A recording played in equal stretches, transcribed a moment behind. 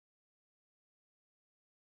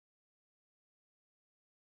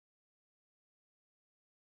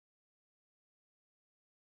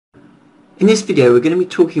In this video we're going to be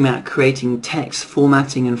talking about creating text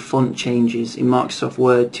formatting and font changes in Microsoft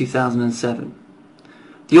Word 2007.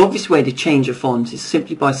 The obvious way to change a font is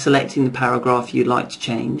simply by selecting the paragraph you'd like to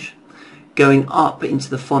change, going up into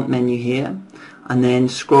the font menu here, and then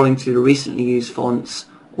scrolling through the recently used fonts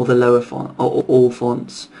or the lower font or all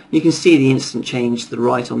fonts. You can see the instant change to the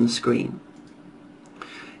right on the screen.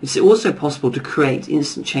 It's also possible to create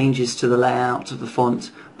instant changes to the layout of the font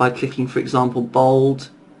by clicking, for example, bold,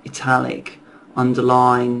 italic,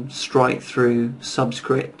 underline, strike through,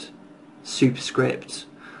 subscript, superscript,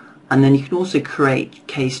 and then you can also create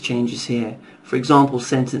case changes here. For example,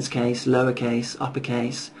 sentence case, lowercase,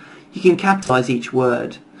 uppercase. You can capitalize each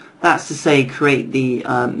word. That's to say,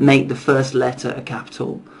 make the first letter a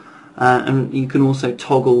capital, and you can also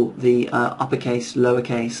toggle the uppercase,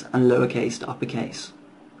 lowercase, and lowercase to uppercase.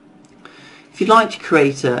 If you'd like to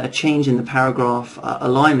create a change in the paragraph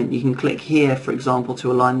alignment, you can click here, for example,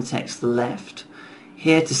 to align the text to the left,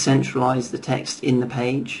 here to centralize the text in the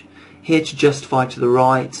page, here to justify to the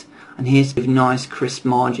right, and here to give nice crisp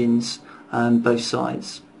margins both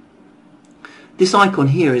sides. This icon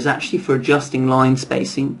here is actually for adjusting line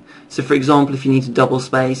spacing. So for example, if you need to double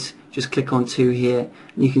space, just click on 2 here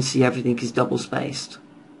and you can see everything is double spaced.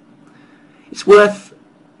 It's worth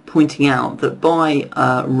pointing out that by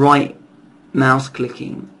right mouse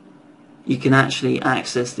clicking you can actually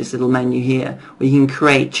access this little menu here where you can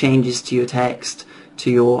create changes to your text,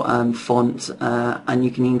 to your font, and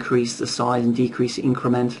you can increase the size and decrease it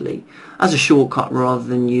incrementally as a shortcut rather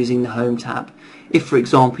than using the Home tab if, for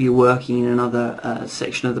example, you're working in another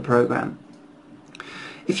section of the program.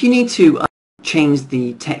 If you need to change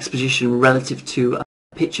the text position relative to a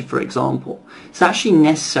picture, for example, it's actually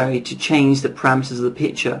necessary to change the parameters of the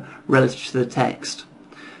picture relative to the text.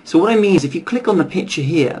 So what I mean is, if you click on the picture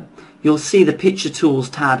here, you'll see the Picture Tools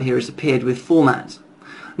tab here has appeared with Format.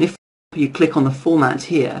 And if you click on the Format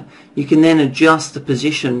here, you can then adjust the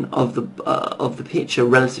position of the picture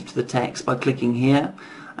relative to the text by clicking here,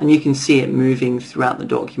 and you can see it moving throughout the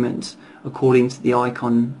document according to the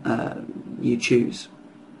icon you choose.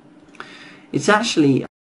 It's actually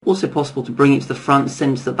also possible to bring it to the front,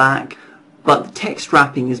 send it to the back, but the text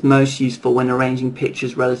wrapping is most useful when arranging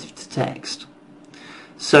pictures relative to text.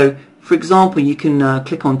 So, for example, you can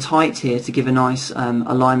click on tight here to give a nice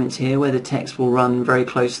alignment here where the text will run very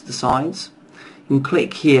close to the sides. You can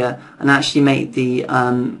click here and actually make the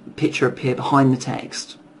picture appear behind the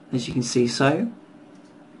text, as you can see so.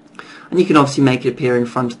 And you can obviously make it appear in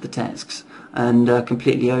front of the text and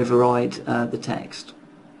completely override the text.